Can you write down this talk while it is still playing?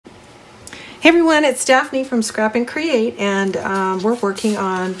Hey everyone, it's Daphne from Scrap and Create, and we're working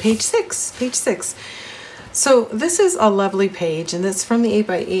on page 6. So this is a lovely page, and it's from the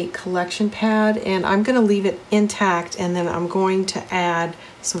 8x8 collection pad, and I'm going to leave it intact, and then I'm going to add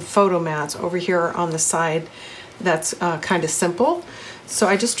some photo mats over here on the side. That's kind of simple. So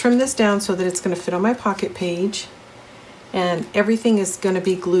I just trimmed this down so that it's going to fit on my pocket page, and everything is going to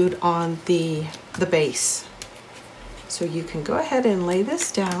be glued on the base. So you can go ahead and lay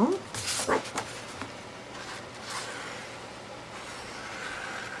this down.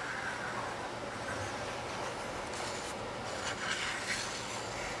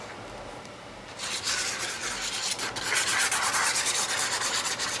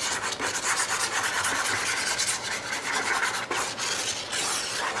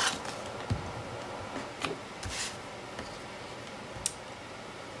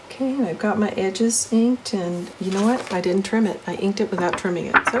 Okay, and I've got my edges inked, and you know what? I didn't trim it. I inked it without trimming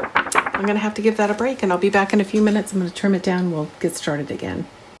it. So I'm gonna have to give that a break, and I'll be back in a few minutes. I'm gonna trim it down. We'll get started again.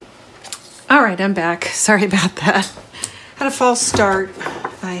 All right, I'm back. Sorry about that. Had a false start.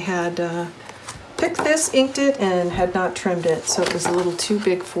 I had picked this, inked it, and had not trimmed it, so it was a little too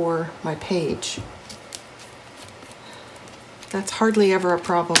big for my page. That's hardly ever a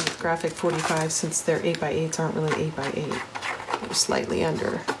problem with Graphic 45 since their 8x8s aren't really 8x8. They're slightly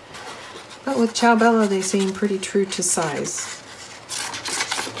under. But with Ciao they seem pretty true to size.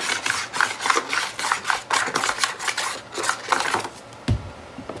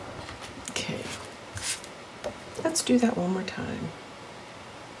 Okay, let's do that one more time.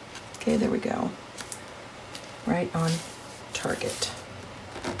 Okay, there we go. Right on target.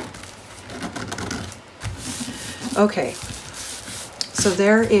 Okay, so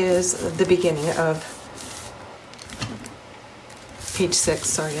there is the beginning of page 6.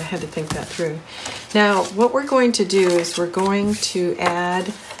 Sorry, I had to think that through. Now, what we're going to do is we're going to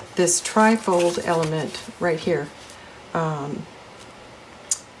add this trifold element right here.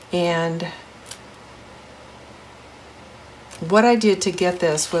 And what I did to get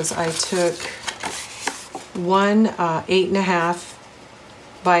this was I took one 8.5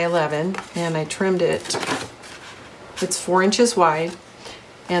 by 11 and I trimmed it. It's 4 inches wide,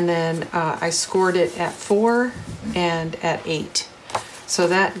 and then I scored it at 4 and at 8. So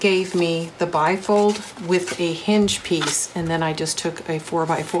that gave me the bifold with a hinge piece, and then I just took a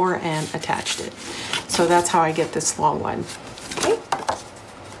 4x4 and attached it. So that's how I get this long one. Okay.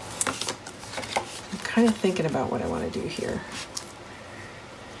 I'm kind of thinking about what I want to do here.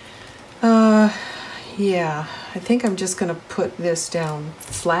 Yeah, I think I'm just going to put this down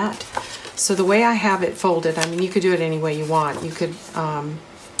flat. So the way I have it folded, I mean, you could do it any way you want. You could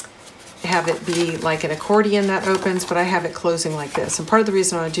have it be like an accordion that opens, but I have it closing like this. And part of the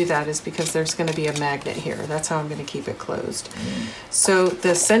reason I do that is because there's going to be a magnet here. That's how I'm going to keep it closed. So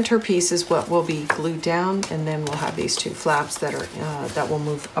the center piece is what will be glued down, and then we'll have these two flaps that are that will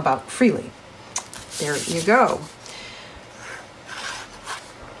move about freely. There you go.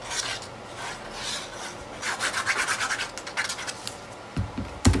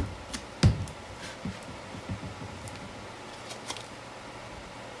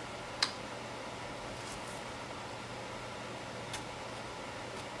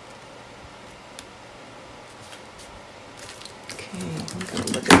 I'm going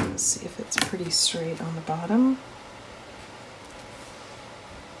to look at this, see if it's pretty straight on the bottom.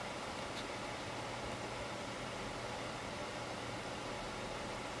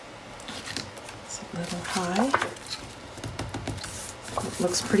 It's a little high. It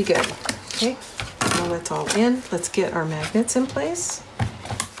looks pretty good. Okay, now that's all in. Let's get our magnets in place.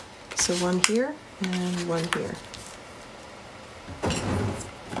 So one here and one here.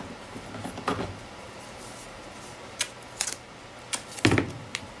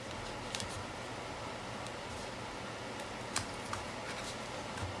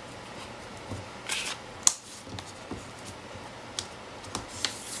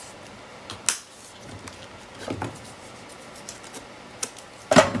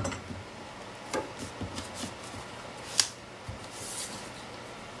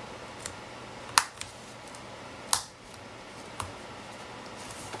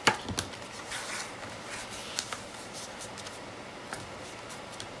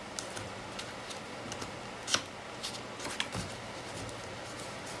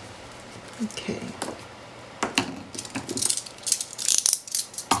 Okay.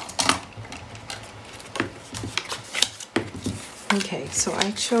 Okay, so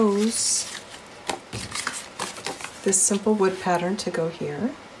I chose this simple wood pattern to go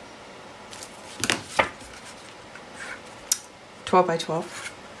here. 12 by 12.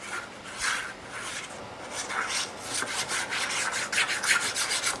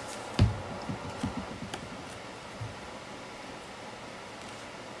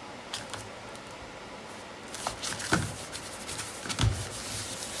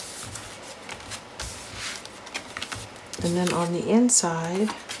 And then on the inside,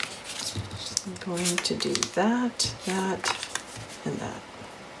 I'm going to do that, that, and that.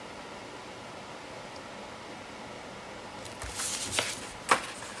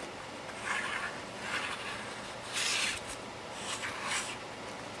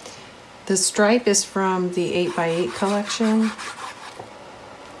 The stripe is from the 8x8 collection.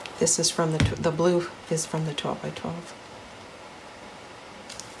 This is from the blue is from the 12x12.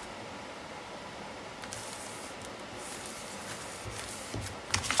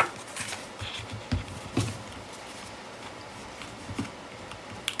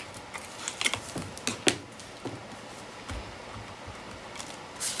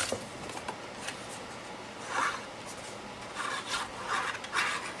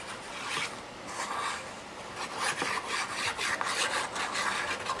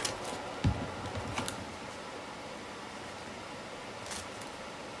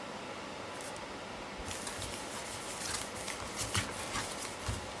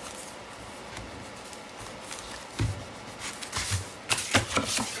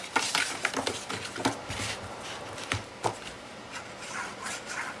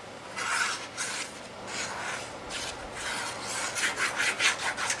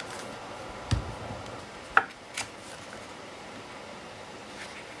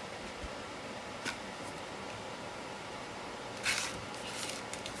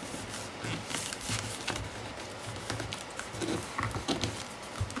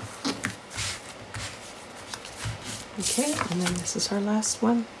 Okay, and then this is our last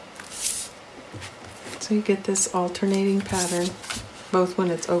one. So you get this alternating pattern, both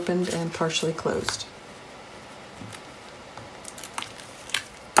when it's opened and partially closed.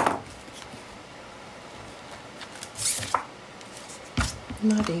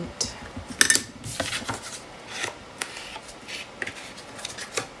 Not inked.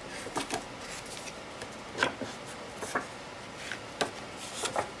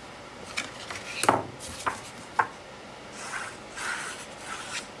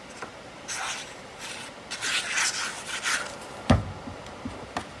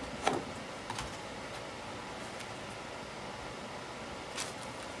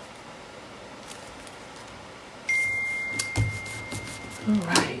 All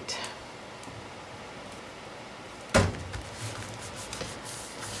right. I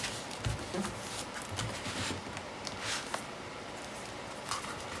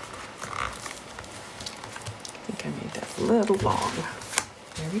think I made that a little long.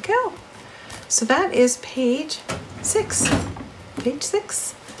 There we go. So that is page 6. Page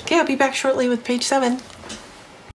 6. Okay, I'll be back shortly with page 7.